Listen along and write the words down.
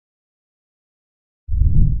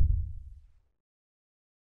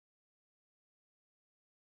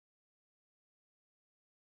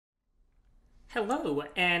Hello,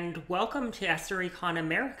 and welcome to SREcon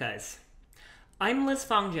Americas. I'm Liz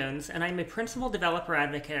Fong-Jones, and I'm a Principal Developer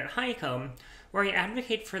Advocate at Honeycomb, where I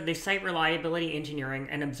advocate for the site reliability engineering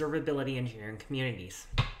and observability engineering communities.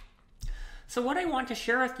 So what I want to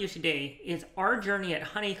share with you today is our journey at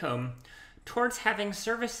Honeycomb towards having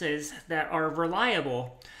services that are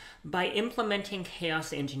reliable by implementing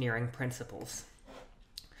chaos engineering principles.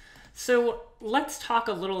 So let's talk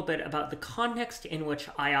a little bit about the context in which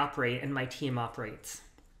I operate and my team operates.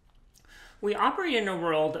 We operate in a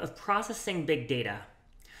world of processing big data.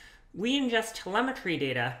 We ingest telemetry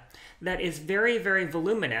data that is very, very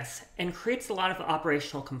voluminous and creates a lot of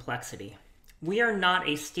operational complexity. We are not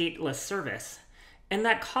a stateless service, and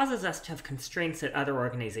that causes us to have constraints that other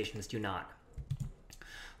organizations do not.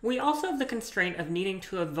 We also have the constraint of needing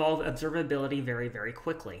to evolve observability very, very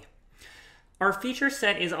quickly. Our feature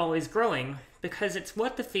set is always growing because it's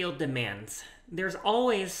what the field demands. There's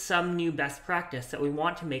always some new best practice that we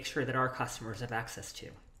want to make sure that our customers have access to.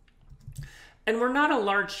 And we're not a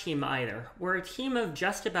large team either. We're a team of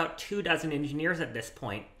just about 24 engineers at this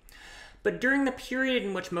point. But during the period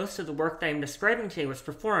in which most of the work that I'm describing today was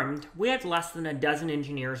performed, we had less than a dozen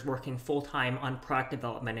engineers working full-time on product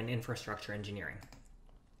development and infrastructure engineering.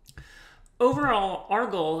 Overall, our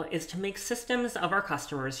goal is to make systems of our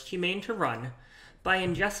customers humane to run by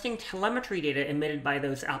ingesting telemetry data emitted by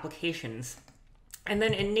those applications, and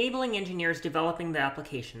then enabling engineers developing the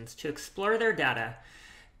applications to explore their data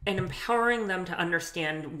and empowering them to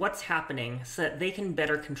understand what's happening so that they can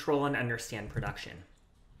better control and understand production.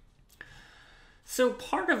 So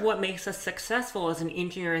part of what makes us successful as an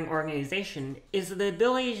engineering organization is the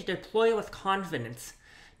ability to deploy with confidence,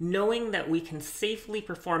 knowing that we can safely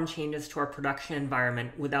perform changes to our production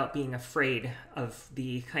environment without being afraid of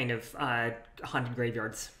the kind of haunted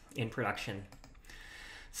graveyards in production.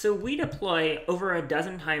 So we deploy over a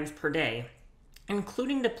dozen times per day,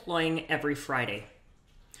 including deploying every Friday.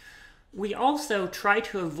 We also try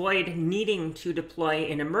to avoid needing to deploy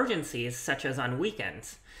in emergencies, such as on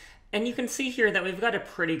weekends. And you can see here that we've got a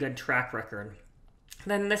pretty good track record.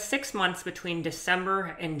 Then the 6 months between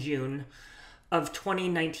December and June of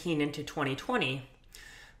 2019 into 2020,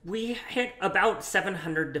 we hit about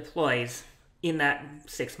 700 deploys in that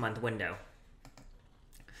 6-month window.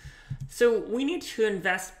 So we need to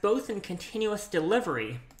invest both in continuous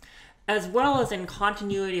delivery as well as in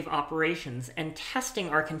continuity of operations and testing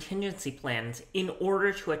our contingency plans in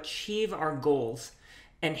order to achieve our goals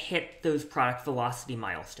and hit those product velocity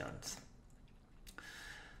milestones.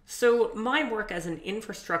 So my work as an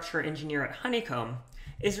infrastructure engineer at Honeycomb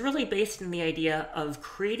is really based in the idea of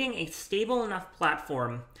creating a stable enough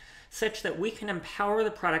platform such that we can empower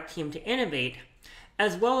the product team to innovate,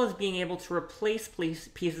 as well as being able to replace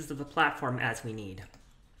pieces of the platform as we need.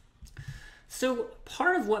 So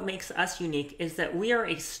part of what makes us unique is that we are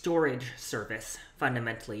a storage service,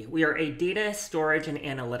 fundamentally. We are a data storage and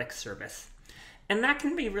analytics service. And that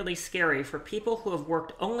can be really scary for people who have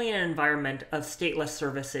worked only in an environment of stateless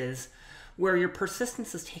services where your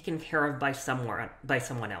persistence is taken care of by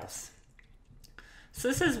someone else. So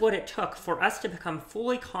this is what it took for us to become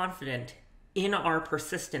fully confident in our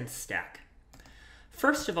persistence stack.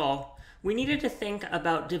 First of all, we needed to think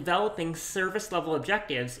about developing service level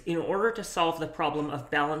objectives in order to solve the problem of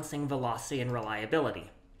balancing velocity and reliability.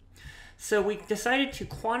 So we decided to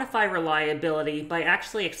quantify reliability by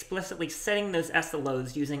actually explicitly setting those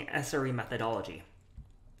SLOs using SRE methodology.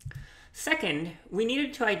 Second, we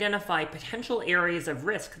needed to identify potential areas of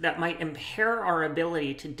risk that might impair our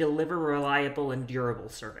ability to deliver reliable and durable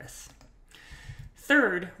service.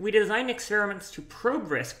 Third, we designed experiments to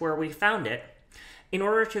probe risk where we found it in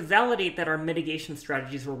order to validate that our mitigation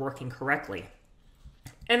strategies were working correctly.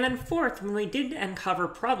 And then fourth, when we did uncover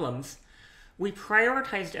problems, we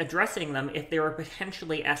prioritized addressing them if they were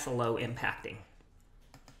potentially SLO impacting.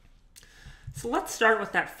 So let's start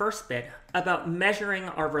with that first bit about measuring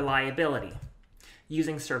our reliability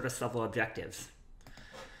using service level objectives.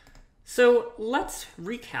 So let's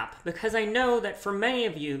recap, because I know that for many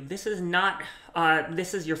of you, this is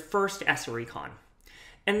your first SREcon.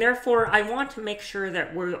 And therefore, I want to make sure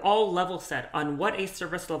that we're all level set on what a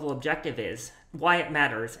service level objective is, why it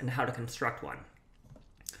matters, and how to construct one.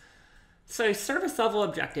 So a service level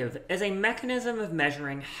objective is a mechanism of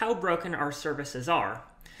measuring how broken our services are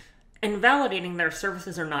and validating that our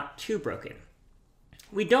services are not too broken.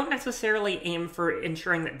 We don't necessarily aim for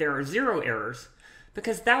ensuring that there are 0 errors,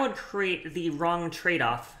 because that would create the wrong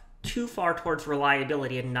trade-off, too far towards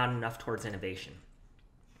reliability and not enough towards innovation.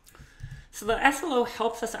 So the SLO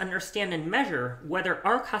helps us understand and measure whether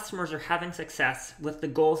our customers are having success with the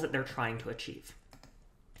goals that they're trying to achieve.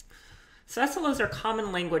 So SLOs are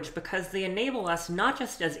common language because they enable us not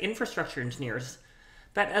just as infrastructure engineers,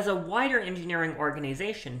 but as a wider engineering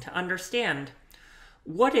organization to understand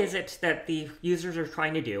what is it that the users are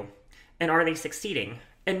trying to do, and are they succeeding?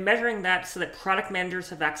 And measuring that so that product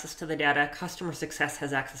managers have access to the data, customer success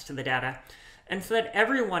has access to the data, and so that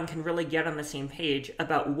everyone can really get on the same page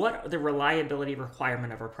about what the reliability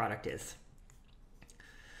requirement of our product is.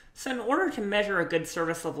 So in order to measure a good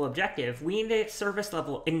service level objective, we need a service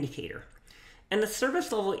level indicator. And the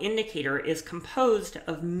service level indicator is composed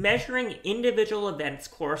of measuring individual events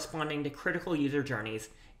corresponding to critical user journeys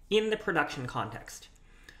in the production context.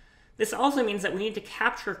 This also means that we need to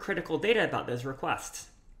capture critical data about those requests.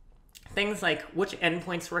 Things like which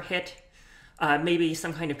endpoints were hit, maybe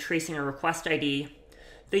some kind of tracing or request ID,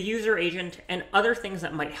 the user agent, and other things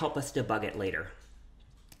that might help us debug it later.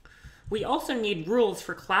 We also need rules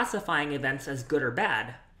for classifying events as good or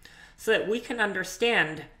bad, so that we can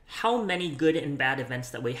understand how many good and bad events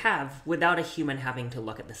that we have without a human having to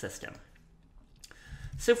look at the system.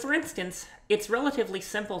 So for instance, it's relatively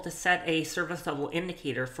simple to set a service level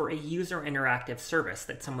indicator for a user interactive service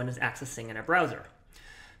that someone is accessing in a browser.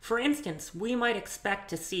 For instance, we might expect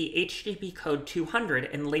to see HTTP code 200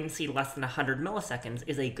 and latency less than 100 milliseconds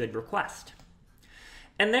is a good request.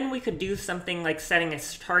 And then we could do something like setting a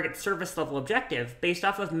target service level objective based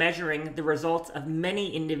off of measuring the results of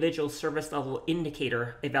many individual service level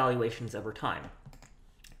indicator evaluations over time.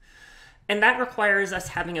 And that requires us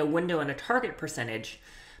having a window and a target percentage,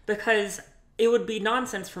 because it would be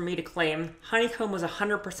nonsense for me to claim Honeycomb was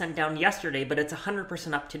 100% down yesterday, but it's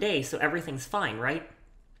 100% up today, so everything's fine, right?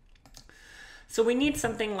 So we need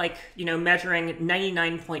something like, measuring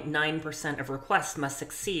 99.9% of requests must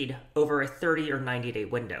succeed over a 30 or 90-day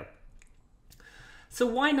window. So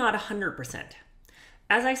why not 100%?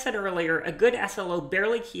 As I said earlier, a good SLO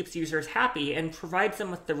barely keeps users happy and provides them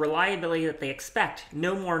with the reliability that they expect,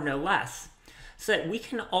 no more, no less, so that we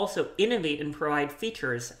can also innovate and provide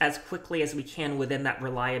features as quickly as we can within that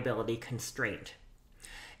reliability constraint.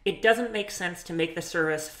 It doesn't make sense to make the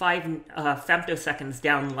service 5 femtoseconds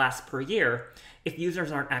down less per year if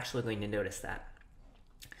users aren't actually going to notice that.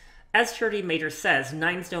 As Charity Major says,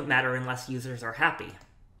 nines don't matter unless users are happy.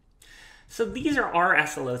 So these are our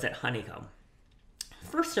SLOs at Honeycomb.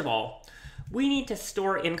 First of all, we need to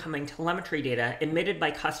store incoming telemetry data emitted by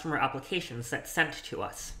customer applications that's sent to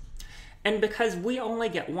us. And because we only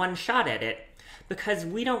get one shot at it, because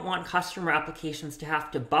we don't want customer applications to have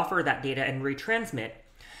to buffer that data and retransmit,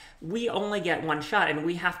 we only get one shot and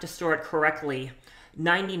we have to store it correctly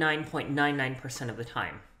 99.99% of the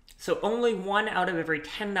time. So only 1 out of every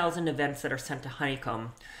 10,000 events that are sent to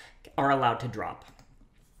Honeycomb are allowed to drop.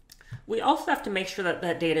 We also have to make sure that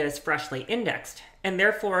that data is freshly indexed, and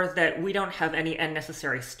therefore that we don't have any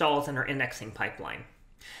unnecessary stalls in our indexing pipeline.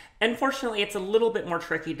 Unfortunately, it's a little bit more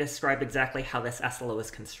tricky to describe exactly how this SLO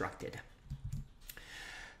is constructed.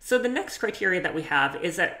 So the next criteria that we have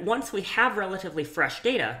is that once we have relatively fresh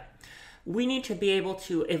data, we need to be able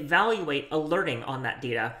to evaluate alerting on that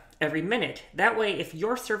data every minute. That way, if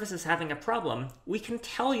your service is having a problem, we can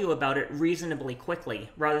tell you about it reasonably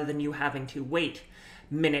quickly, rather than you having to wait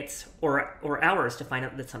minutes or hours to find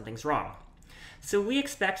out that something's wrong. So we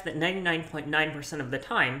expect that 99.9% of the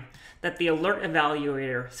time that the alert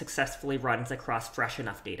evaluator successfully runs across fresh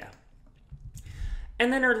enough data.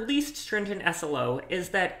 And then our least stringent SLO is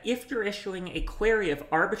that if you're issuing a query of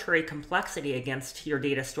arbitrary complexity against your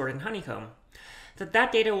data stored in Honeycomb,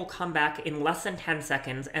 that data will come back in less than 10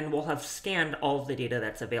 seconds and will have scanned all of the data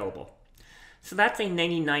that's available. So that's a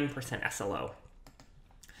 99% SLO.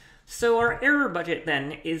 So our error budget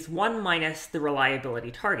then is 1 minus the reliability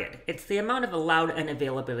target. It's the amount of allowed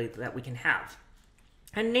unavailability that we can have.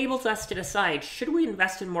 It enables us to decide, should we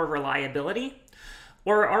invest in more reliability,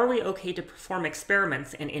 or are we okay to perform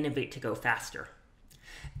experiments and innovate to go faster?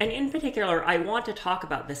 And in particular, I want to talk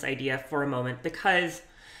about this idea for a moment because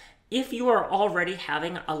if you are already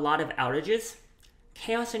having a lot of outages,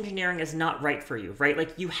 chaos engineering is not right for you, right?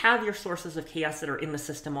 Like, you have your sources of chaos that are in the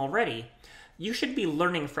system already. You should be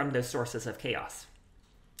learning from those sources of chaos.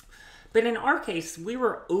 But in our case, we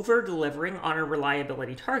were over-delivering on our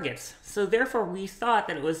reliability targets, so therefore we thought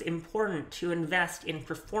that it was important to invest in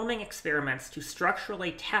performing experiments to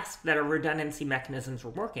structurally test that our redundancy mechanisms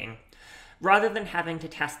were working, rather than having to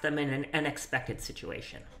test them in an unexpected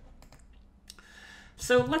situation.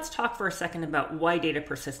 So let's talk for a second about why data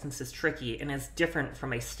persistence is tricky and is different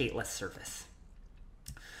from a stateless service.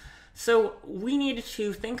 So we need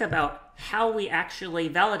to think about how we actually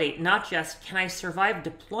validate not just can I survive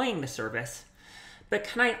deploying the service, but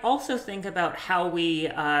can I also think about how we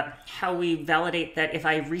validate that if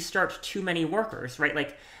I restart too many workers, right?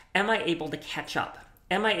 Like, Am I able to catch up?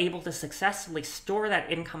 Am I able to successfully store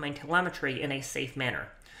that incoming telemetry in a safe manner?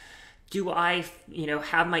 Do I,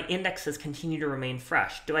 have my indexes continue to remain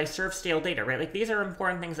fresh? Do I serve stale data, right? Like, these are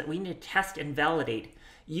important things that we need to test and validate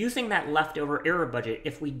using that leftover error budget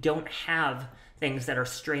if we don't have things that are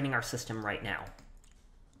straining our system right now.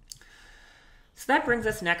 So that brings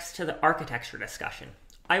us next to the architecture discussion.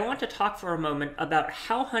 I want to talk for a moment about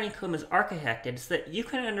how Honeycomb is architected so that you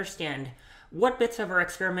can understand what bits of our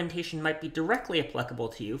experimentation might be directly applicable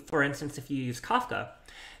to you, for instance, if you use Kafka,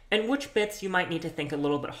 and which bits you might need to think a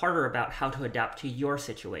little bit harder about how to adapt to your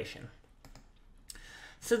situation.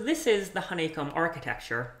 So this is the Honeycomb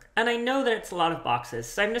architecture, and I know that it's a lot of boxes,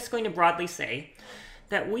 so I'm just going to broadly say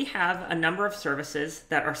that we have a number of services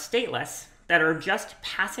that are stateless, that are just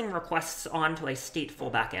passing requests on to a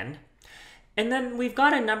stateful backend. And then we've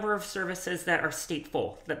got a number of services that are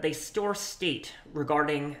stateful, that they store state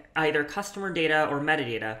regarding either customer data or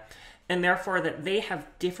metadata, and therefore that they have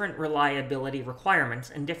different reliability requirements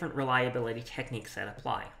and different reliability techniques that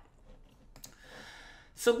apply.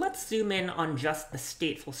 So let's zoom in on just the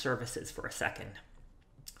stateful services for a second.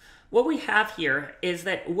 What we have here is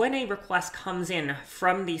that when a request comes in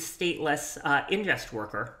from the stateless ingest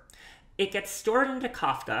worker, it gets stored into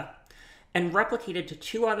Kafka and replicated to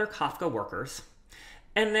 2 other Kafka workers.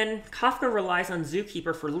 And then Kafka relies on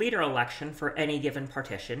Zookeeper for leader election for any given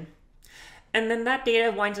partition. And then that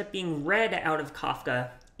data winds up being read out of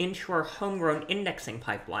Kafka into our homegrown indexing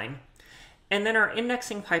pipeline. And then our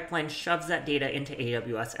indexing pipeline shoves that data into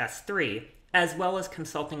AWS S3, as well as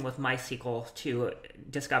consulting with MySQL to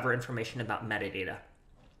discover information about metadata.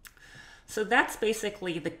 So that's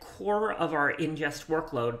basically the core of our ingest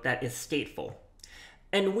workload that is stateful.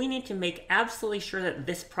 And we need to make absolutely sure that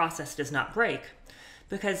this process does not break,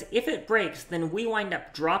 because if it breaks, then we wind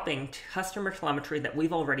up dropping customer telemetry that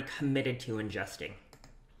we've already committed to ingesting.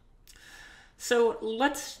 So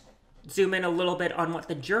let's zoom in a little bit on what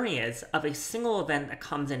the journey is of a single event that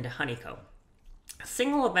comes into Honeycomb. A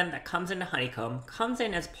single event that comes into Honeycomb comes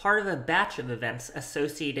in as part of a batch of events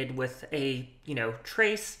associated with a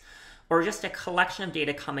trace or just a collection of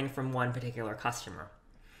data coming from one particular customer.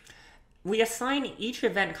 We assign each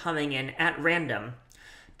event coming in at random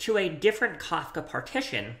to a different Kafka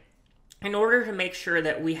partition in order to make sure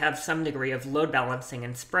that we have some degree of load balancing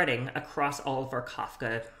and spreading across all of our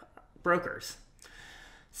Kafka brokers.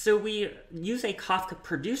 So we use a Kafka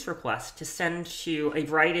produce request to send to a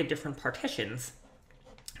variety of different partitions,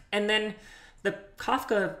 and then the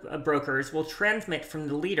Kafka brokers will transmit from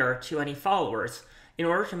the leader to any followers in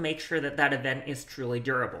order to make sure that that event is truly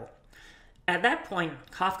durable. At that point,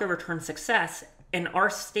 Kafka returns success, and our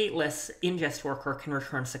stateless ingest worker can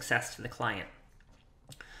return success to the client.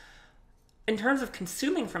 In terms of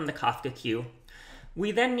consuming from the Kafka queue,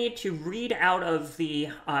 we then need to read out of the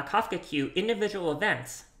Kafka queue individual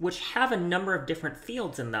events, which have a number of different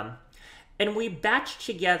fields in them, and we batch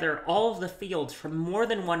together all of the fields from more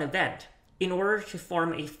than one event in order to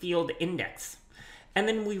form a field index. And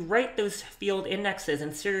then we write those field indexes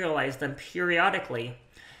and serialize them periodically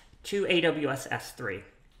to AWS S3.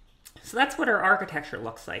 So that's what our architecture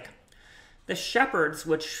looks like. The shepherds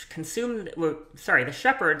which ingest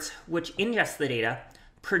the data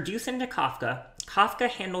produce into Kafka. Kafka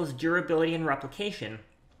handles durability and replication.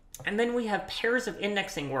 And then we have pairs of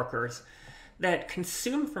indexing workers that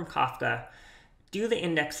consume from Kafka, do the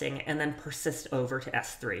indexing, and then persist over to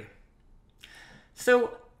S3.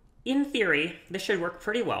 So in theory, this should work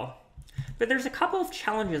pretty well. But there's a couple of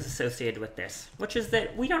challenges associated with this, which is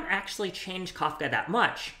that we don't actually change Kafka that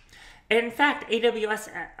much. And in fact, AWS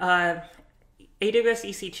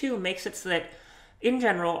EC2 makes it so that, in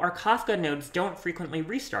general, our Kafka nodes don't frequently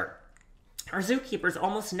restart. Our Zookeepers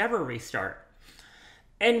almost never restart.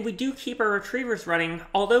 And we do keep our retrievers running,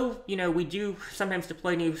 although, we do sometimes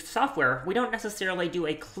deploy new software, we don't necessarily do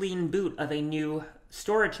a clean boot of a new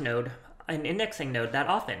storage node, an indexing node, that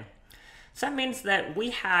often. So that means that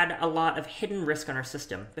we had a lot of hidden risk on our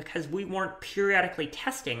system because we weren't periodically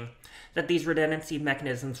testing that these redundancy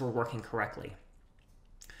mechanisms were working correctly.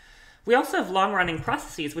 We also have long-running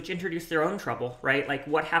processes which introduce their own trouble, right? Like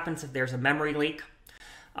what happens if there's a memory leak?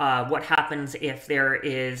 What happens if there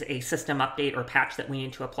is a system update or patch that we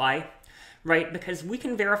need to apply, right? Because we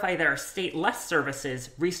can verify that our stateless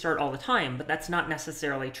services restart all the time, but that's not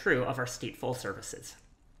necessarily true of our stateful services.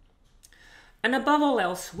 And above all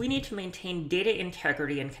else, we need to maintain data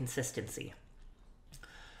integrity and consistency.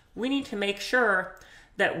 We need to make sure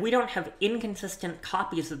that we don't have inconsistent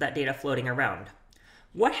copies of that data floating around.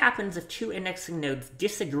 What happens if 2 indexing nodes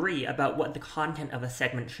disagree about what the content of a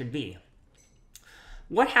segment should be?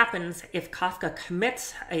 what happens if Kafka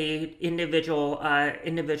commits a individual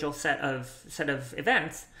set of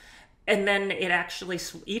events, and then it actually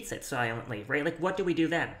eats it silently, right? Like, what do we do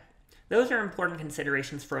then? Those are important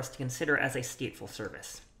considerations for us to consider as a stateful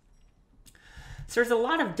service. So there's a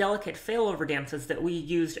lot of delicate failover dances that we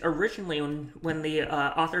used originally when the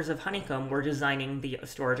authors of Honeycomb were designing the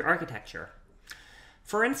storage architecture.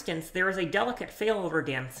 For instance, there is a delicate failover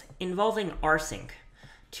dance involving rsync,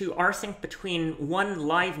 to rsync between one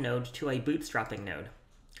live node to a bootstrapping node.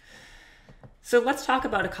 So let's talk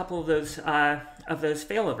about a couple of those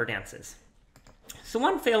failover dances. So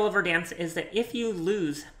one failover dance is that if you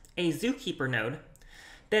lose a zookeeper node,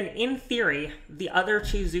 then in theory, the other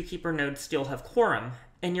two zookeeper nodes still have quorum,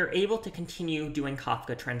 and you're able to continue doing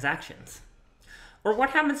Kafka transactions. Or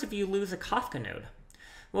what happens if you lose a Kafka node?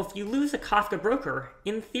 Well, if you lose a Kafka broker,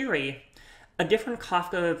 in theory, a different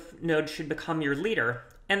Kafka node should become your leader,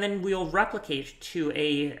 and then we'll replicate to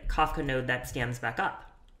a Kafka node that stands back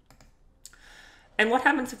up. And what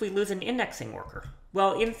happens if we lose an indexing worker?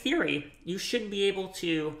 Well, in theory, you should be able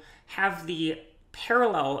to have the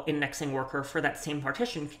parallel indexing worker for that same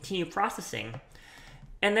partition continue processing,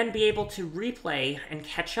 and then be able to replay and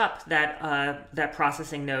catch up that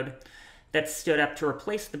processing node that stood up to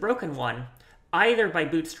replace the broken one, either by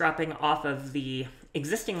bootstrapping off of the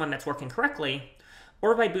existing one that's working correctly,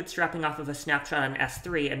 or by bootstrapping off of a snapshot on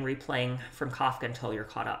S3 and replaying from Kafka until you're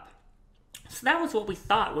caught up. So that was what we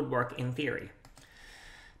thought would work in theory.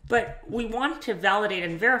 But we wanted to validate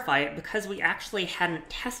and verify it because we actually hadn't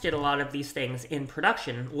tested a lot of these things in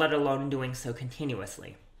production, let alone doing so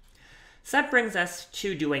continuously. So that brings us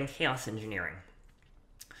to doing chaos engineering.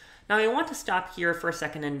 Now I want to stop here for a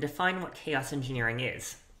second and define what chaos engineering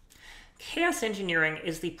is. Chaos engineering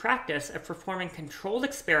is the practice of performing controlled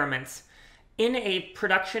experiments in a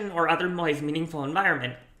production or otherwise meaningful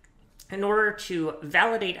environment in order to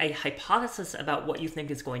validate a hypothesis about what you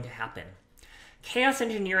think is going to happen. Chaos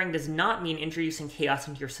engineering does not mean introducing chaos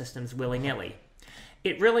into your systems willy-nilly.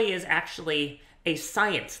 It really is actually a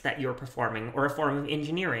science that you're performing, or a form of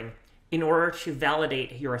engineering, in order to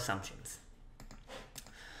validate your assumptions.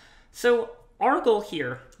 So our goal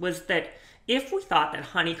here was that if we thought that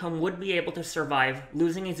Honeycomb would be able to survive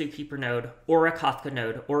losing a zookeeper node, or a Kafka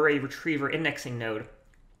node, or a retriever indexing node,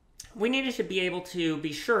 we needed to be able to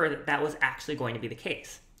be sure that that was actually going to be the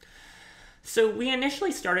case. So we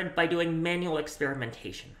initially started by doing manual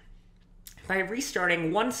experimentation, by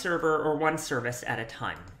restarting one server or one service at a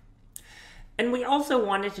time. And we also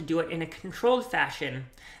wanted to do it in a controlled fashion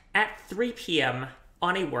at 3 p.m.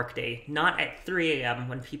 on a workday, not at 3 a.m.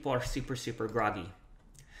 when people are super groggy.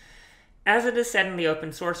 As it is said in the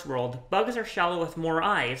open source world, bugs are shallow with more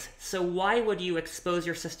eyes, so why would you expose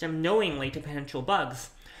your system knowingly to potential bugs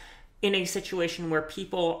in a situation where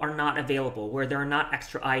people are not available, where there are not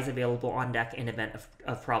extra eyes available on deck in event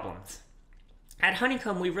of problems? At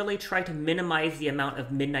Honeycomb, we really try to minimize the amount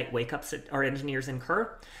of midnight wake-ups that our engineers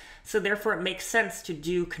incur, so therefore it makes sense to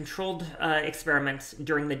do controlled experiments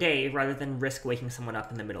during the day rather than risk waking someone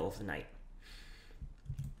up in the middle of the night.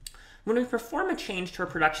 When we perform a change to our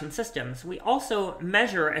production systems, we also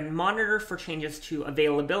measure and monitor for changes to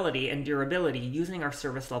availability and durability using our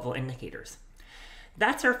service level indicators.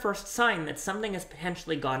 That's our first sign that something has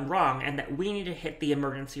potentially gone wrong and that we need to hit the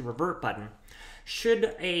emergency revert button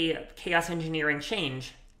should a chaos engineering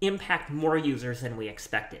change impact more users than we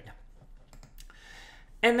expected.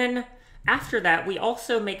 And then after that, we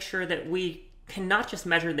also make sure that we can not just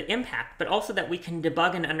measure the impact, but also that we can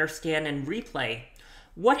debug and understand and replay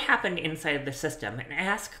what happened inside of the system and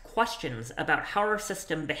ask questions about how our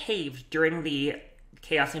system behaved during the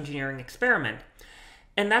chaos engineering experiment.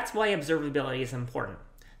 And that's why observability is important,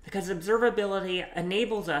 because observability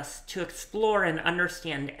enables us to explore and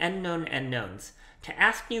understand unknown unknowns, to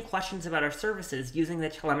ask new questions about our services using the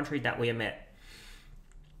telemetry that we emit.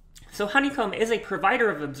 So Honeycomb is a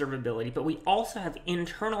provider of observability, but we also have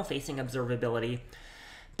internal-facing observability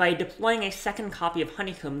by deploying a second copy of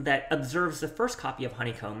Honeycomb that observes the first copy of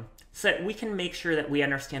Honeycomb, so that we can make sure that we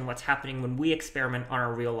understand what's happening when we experiment on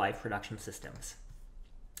our real-life production systems.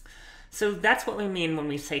 So that's what we mean when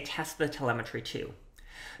we say test the telemetry too.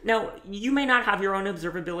 Now, you may not have your own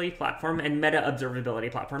observability platform and meta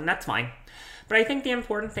observability platform, that's fine. But I think the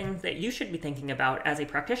important thing that you should be thinking about as a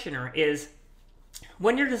practitioner is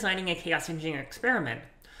when you're designing a chaos engineering experiment,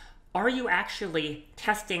 are you actually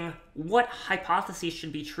testing what hypotheses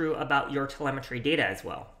should be true about your telemetry data as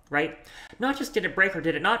well, right? Not just did it break or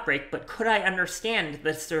did it not break, but could I understand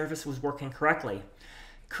the service was working correctly?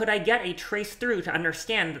 Could I get a trace through to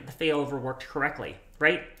understand that the failover worked correctly,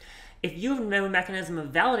 right? if you have no mechanism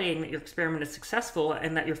of validating that your experiment is successful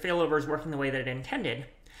and that your failover is working the way that it intended,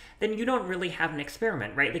 then you don't really have an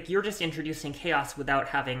experiment, right? Like, you're just introducing chaos without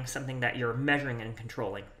having something that you're measuring and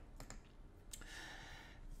controlling.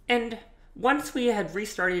 And once we had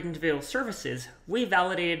restarted individual services, we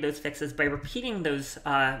validated those fixes by repeating those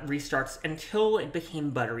restarts until it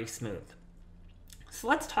became buttery smooth. So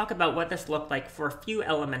let's talk about what this looked like for a few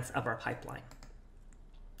elements of our pipeline.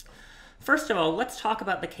 First of all, let's talk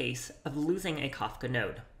about the case of losing a Kafka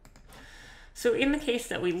node. So in the case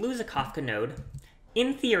that we lose a Kafka node,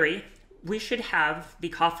 in theory, we should have the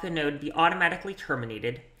Kafka node be automatically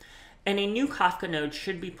terminated, and a new Kafka node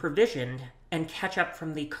should be provisioned and catch up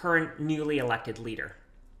from the current newly elected leader.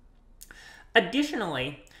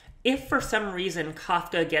 Additionally, if for some reason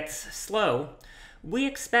Kafka gets slow, we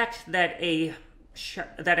expect that a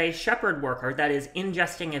shepherd worker that is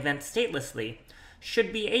ingesting events statelessly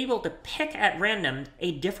should be able to pick at random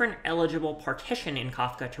a different eligible partition in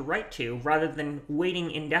Kafka to write to, rather than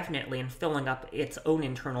waiting indefinitely and filling up its own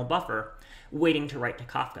internal buffer, waiting to write to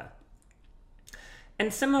Kafka.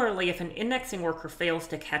 And similarly, if an indexing worker fails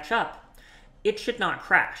to catch up, it should not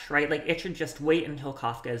crash, right? Like, it should just wait until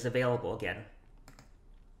Kafka is available again.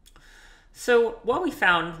 So what we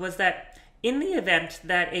found was that in the event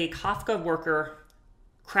that a Kafka worker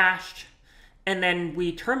crashed and then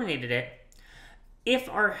we terminated it, if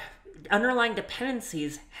our underlying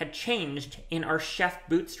dependencies had changed in our Chef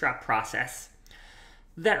bootstrap process,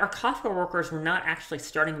 that our Kafka workers were not actually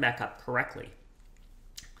starting back up correctly.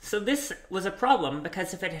 So this was a problem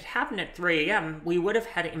because if it had happened at 3 a.m., we would have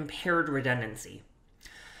had impaired redundancy.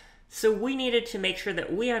 So we needed to make sure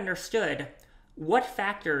that we understood what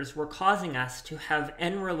factors were causing us to have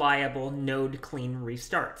unreliable node clean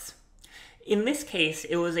restarts. In this case,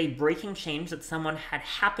 it was a breaking change that someone had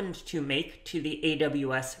happened to make to the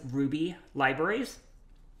AWS Ruby libraries,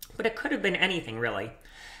 but it could have been anything really.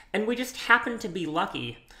 And we just happened to be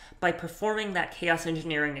lucky by performing that chaos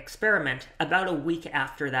engineering experiment about a week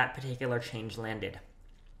after that particular change landed.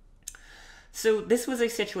 So this was a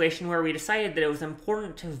situation where we decided that it was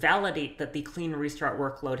important to validate that the clean restart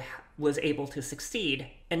workload was able to succeed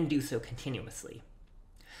and do so continuously.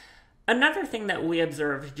 Another thing that we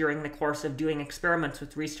observed during the course of doing experiments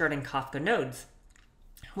with restarting Kafka nodes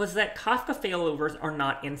was that Kafka failovers are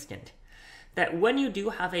not instant. That when you do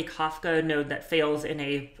have a Kafka node that fails in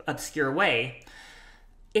an obscure way,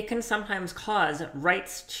 it can sometimes cause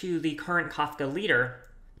writes to the current Kafka leader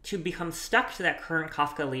to become stuck to that current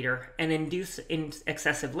Kafka leader and induce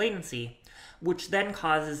excessive latency, which then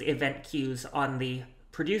causes event queues on the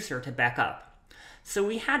producer to back up. So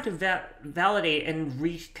we had to validate and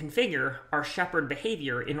reconfigure our shepherd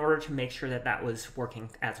behavior in order to make sure that that was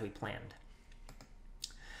working as we planned.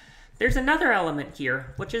 There's another element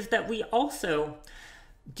here, which is that we also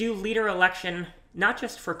do leader election not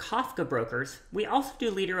just for Kafka brokers, we also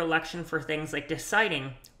do leader election for things like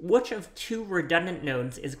deciding which of 2 redundant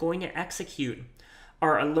nodes is going to execute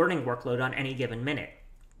our alerting workload on any given minute.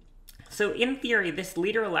 So in theory, this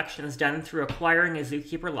leader election is done through acquiring a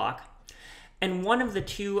Zookeeper lock, and one of the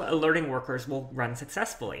 2 alerting workers will run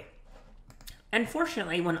successfully.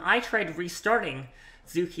 Unfortunately, when I tried restarting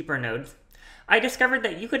Zookeeper nodes, I discovered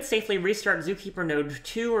that you could safely restart Zookeeper node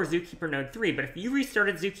 2 or Zookeeper node 3, but if you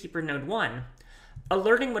restarted Zookeeper node 1,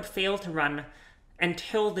 alerting would fail to run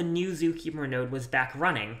until the new Zookeeper node was back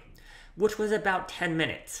running, which was about 10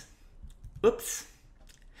 minutes. Oops.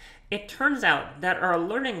 It turns out that our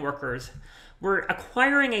alerting workers were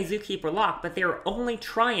acquiring a Zookeeper lock, but they were only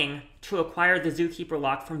trying to acquire the Zookeeper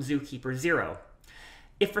lock from Zookeeper 0.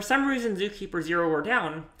 If for some reason Zookeeper 0 were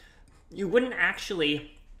down, you wouldn't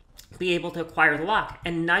actually be able to acquire the lock,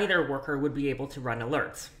 and neither worker would be able to run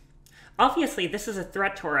alerts. Obviously, this is a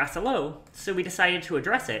threat to our SLO, so we decided to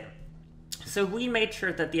address it. So we made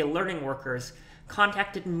sure that the alerting workers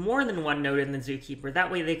contacted more than one node in the Zookeeper.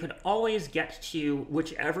 That way they could always get to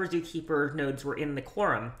whichever Zookeeper nodes were in the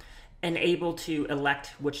quorum and able to elect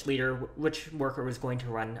which worker was going to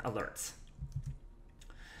run alerts.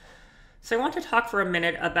 So I want to talk for a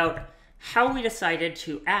minute about how we decided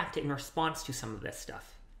to act in response to some of this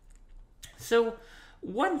stuff. So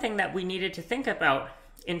one thing that we needed to think about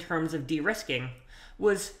in terms of de-risking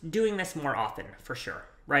was doing this more often, for sure,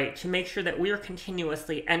 right? To make sure that we are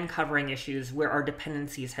continuously uncovering issues where our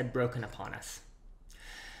dependencies had broken upon us.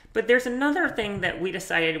 But there's another thing that we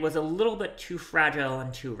decided was a little bit too fragile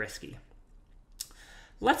and too risky.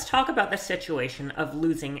 Let's talk about the situation of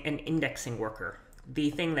losing an indexing worker,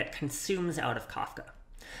 the thing that consumes out of Kafka.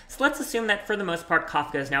 So let's assume that for the most part,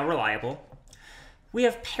 Kafka is now reliable. We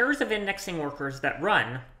have pairs of indexing workers that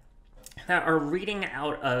run that are reading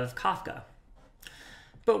out of Kafka.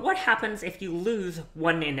 But what happens if you lose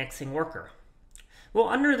one indexing worker? Well,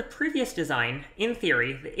 under the previous design, in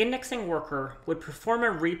theory, the indexing worker would perform a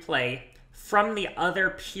replay from the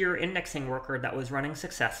other peer indexing worker that was running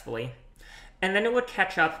successfully, and then it would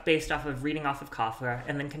catch up based off of reading off of Kafka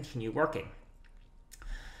and then continue working.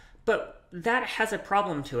 But that has a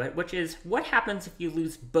problem to it, which is what happens if you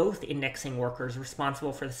lose both indexing workers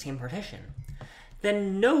responsible for the same partition?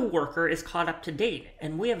 Then no worker is caught up to date,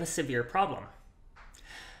 and we have a severe problem.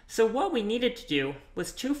 So what we needed to do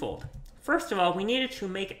was twofold. First of all, we needed to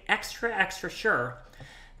make extra sure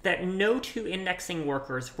that no two indexing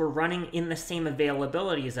workers were running in the same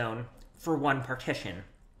availability zone for one partition.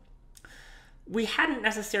 We hadn't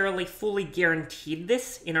necessarily fully guaranteed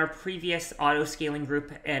this in our previous auto-scaling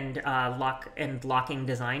group and locking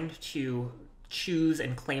design to choose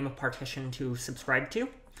and claim a partition to subscribe to.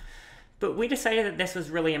 But we decided that this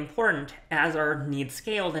was really important as our needs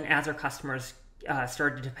scaled and as our customers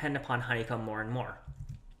started to depend upon Honeycomb more and more.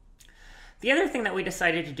 The other thing that we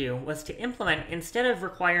decided to do was to implement, instead of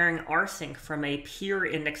requiring rsync from a peer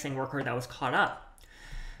indexing worker that was caught up,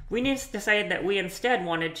 we decided that we instead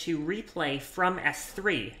wanted to replay from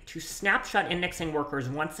S3 to snapshot indexing workers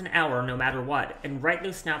once an hour no matter what, and write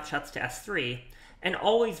those snapshots to S3, and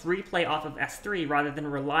always replay off of S3 rather than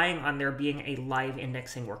relying on there being a live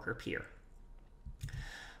indexing worker peer.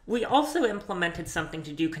 We also implemented something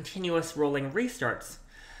to do continuous rolling restarts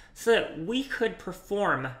so that we could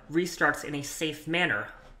perform restarts in a safe manner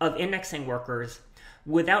of indexing workers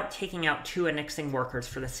without taking out two indexing workers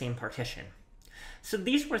for the same partition. So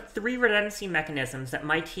these were three redundancy mechanisms that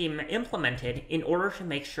my team implemented in order to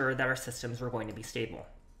make sure that our systems were going to be stable.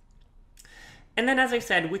 And then, as I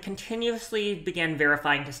said, we continuously began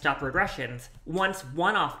verifying to stop regressions once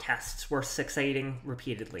one-off tests were succeeding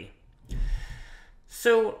repeatedly.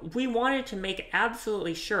 So we wanted to make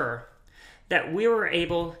absolutely sure that we were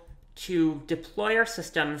able to deploy our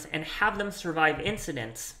systems and have them survive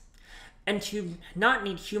incidents, and to not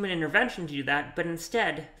need human intervention to do that, but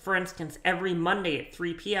instead, for instance, every Monday at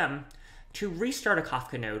 3 p.m., to restart a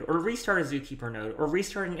Kafka node, or restart a Zookeeper node, or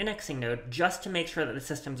restart an indexing node, just to make sure that the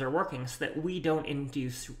systems are working so that we don't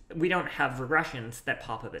have regressions that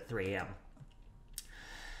pop up at 3 a.m.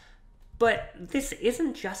 But this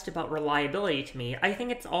isn't just about reliability to me. I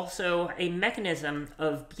think it's also a mechanism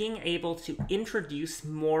of being able to introduce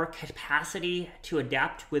more capacity to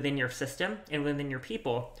adapt within your system and within your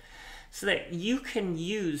people, so that you can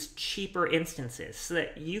use cheaper instances, so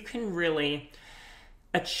that you can really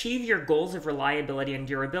achieve your goals of reliability and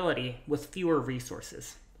durability with fewer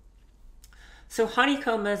resources. So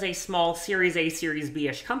Honeycomb is a small Series A, Series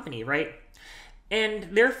B-ish company, right? And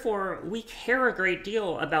therefore, we care a great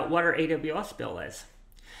deal about what our AWS bill is.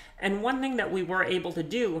 And one thing that we were able to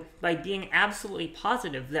do by being absolutely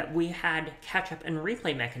positive that we had catch-up and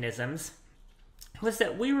replay mechanisms was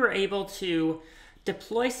that we were able to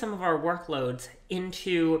deploy some of our workloads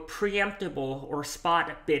into preemptible or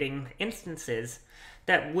spot bidding instances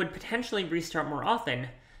that would potentially restart more often,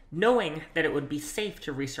 knowing that it would be safe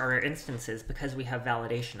to restart our instances because we have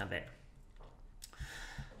validation of it.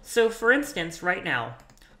 So for instance, right now,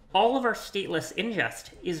 all of our stateless ingest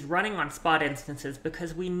is running on spot instances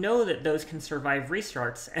because we know that those can survive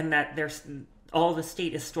restarts and that all the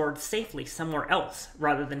state is stored safely somewhere else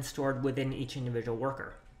rather than stored within each individual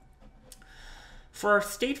worker. For our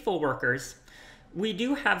stateful workers, we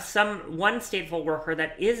do have one stateful worker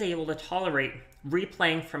that is able to tolerate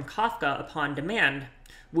replaying from Kafka upon demand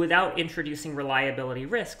without introducing reliability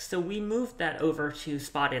risks, so we moved that over to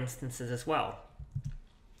spot instances as well.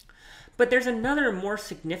 But there's another more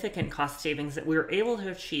significant cost savings that we were able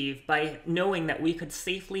to achieve by knowing that we could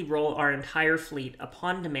safely roll our entire fleet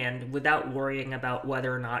upon demand without worrying about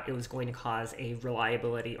whether or not it was going to cause a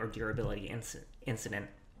reliability or durability incident.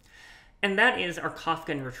 And that is our Kafka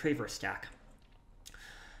and Retriever stack.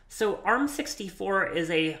 So ARM64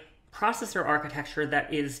 is a processor architecture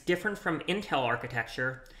that is different from Intel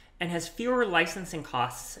architecture and has fewer licensing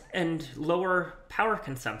costs and lower power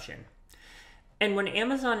consumption. And when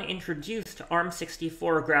Amazon introduced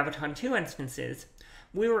ARM64 Graviton2 instances,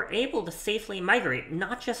 we were able to safely migrate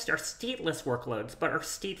not just our stateless workloads, but our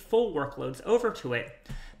stateful workloads over to it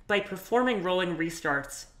by performing rolling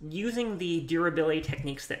restarts using the durability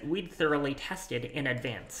techniques that we'd thoroughly tested in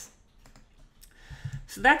advance.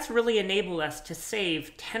 So that's really enabled us to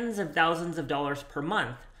save tens of thousands of dollars per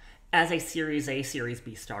month as a Series A, Series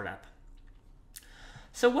B startup.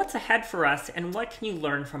 So what's ahead for us, and what can you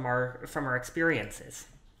learn from our experiences?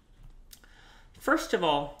 First of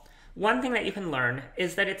all, one thing that you can learn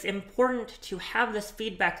is that it's important to have this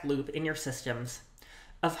feedback loop in your systems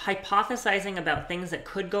of hypothesizing about things that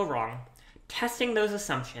could go wrong, testing those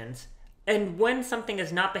assumptions, and when something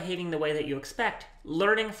is not behaving the way that you expect,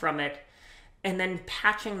 learning from it, and then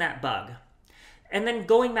patching that bug. And then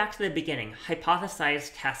going back to the beginning,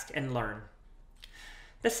 hypothesize, test, and learn.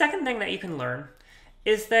 The second thing that you can learn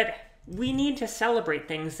is that we need to celebrate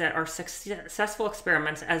things that are successful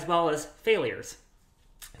experiments as well as failures.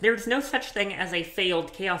 There's no such thing as a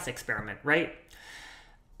failed chaos experiment, right?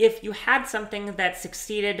 If you had something that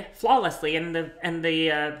succeeded flawlessly and the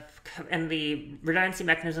redundancy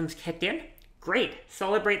mechanisms kicked in, great.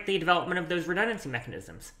 Celebrate the development of those redundancy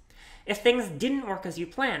mechanisms. If things didn't work as you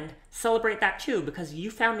planned, celebrate that too, because you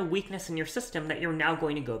found a weakness in your system that you're now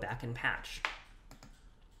going to go back and patch.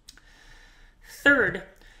 Third,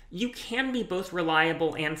 you can be both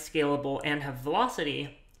reliable and scalable and have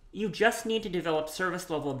velocity. You just need to develop service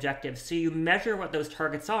level objectives so you measure what those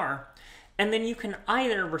targets are, and then you can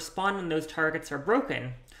either respond when those targets are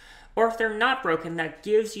broken, or if they're not broken, that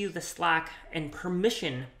gives you the slack and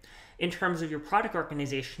permission in terms of your product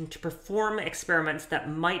organization to perform experiments that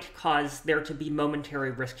might cause there to be momentary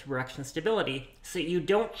risk to production stability, so you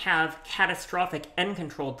don't have catastrophic and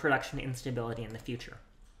controlled production instability in the future.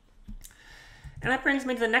 And that brings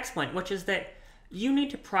me to the next point, which is that you need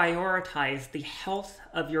to prioritize the health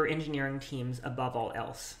of your engineering teams above all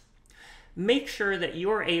else. Make sure that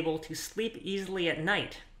you're able to sleep easily at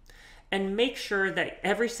night, and make sure that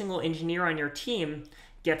every single engineer on your team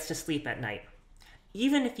gets to sleep at night.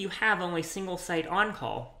 Even if you have only single site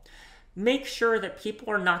on-call, make sure that people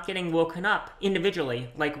are not getting woken up individually,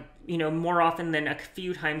 like, more often than a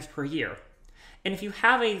few times per year. And if you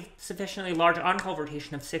have a sufficiently large on-call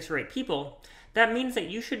rotation of 6 or 8 people, that means that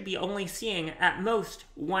you should be only seeing at most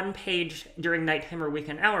 1 page during nighttime or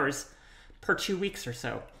weekend hours per 2 weeks or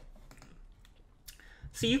so.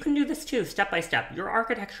 So you can do this too, step by step. Your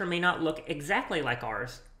architecture may not look exactly like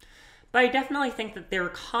ours, but I definitely think that there are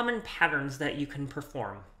common patterns that you can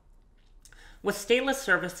perform. With stateless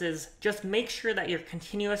services, just make sure that you're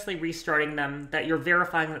continuously restarting them, that you're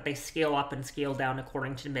verifying that they scale up and scale down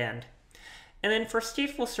according to demand. And then for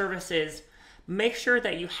stateful services, make sure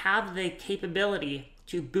that you have the capability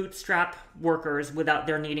to bootstrap workers without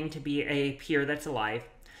there needing to be a peer that's alive.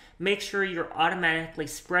 Make sure you're automatically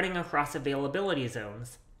spreading across availability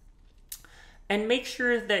zones. And make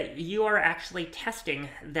sure that you are actually testing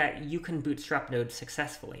that you can bootstrap nodes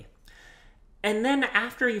successfully. And then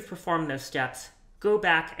after you've performed those steps, go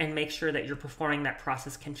back and make sure that you're performing that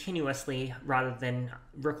process continuously rather than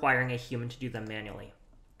requiring a human to do them manually.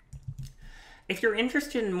 If you're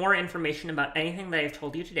interested in more information about anything that I've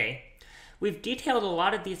told you today, we've detailed a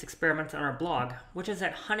lot of these experiments on our blog, which is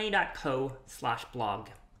at honey.co/blog.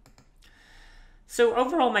 So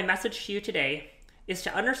overall, my message to you today is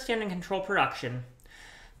to understand and control production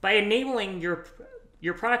by enabling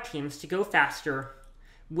your product teams to go faster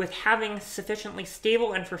with having sufficiently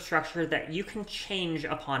stable infrastructure that you can change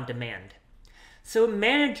upon demand. So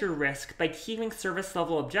manage your risk by keeping service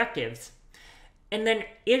level objectives, and then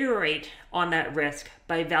iterate on that risk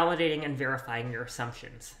by validating and verifying your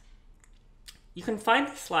assumptions. You can find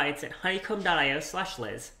the slides at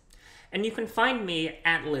honeycomb.io/Liz, and you can find me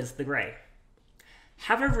at Liz the Gray.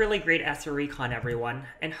 Have a really great SREcon, everyone,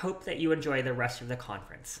 and hope that you enjoy the rest of the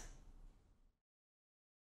conference.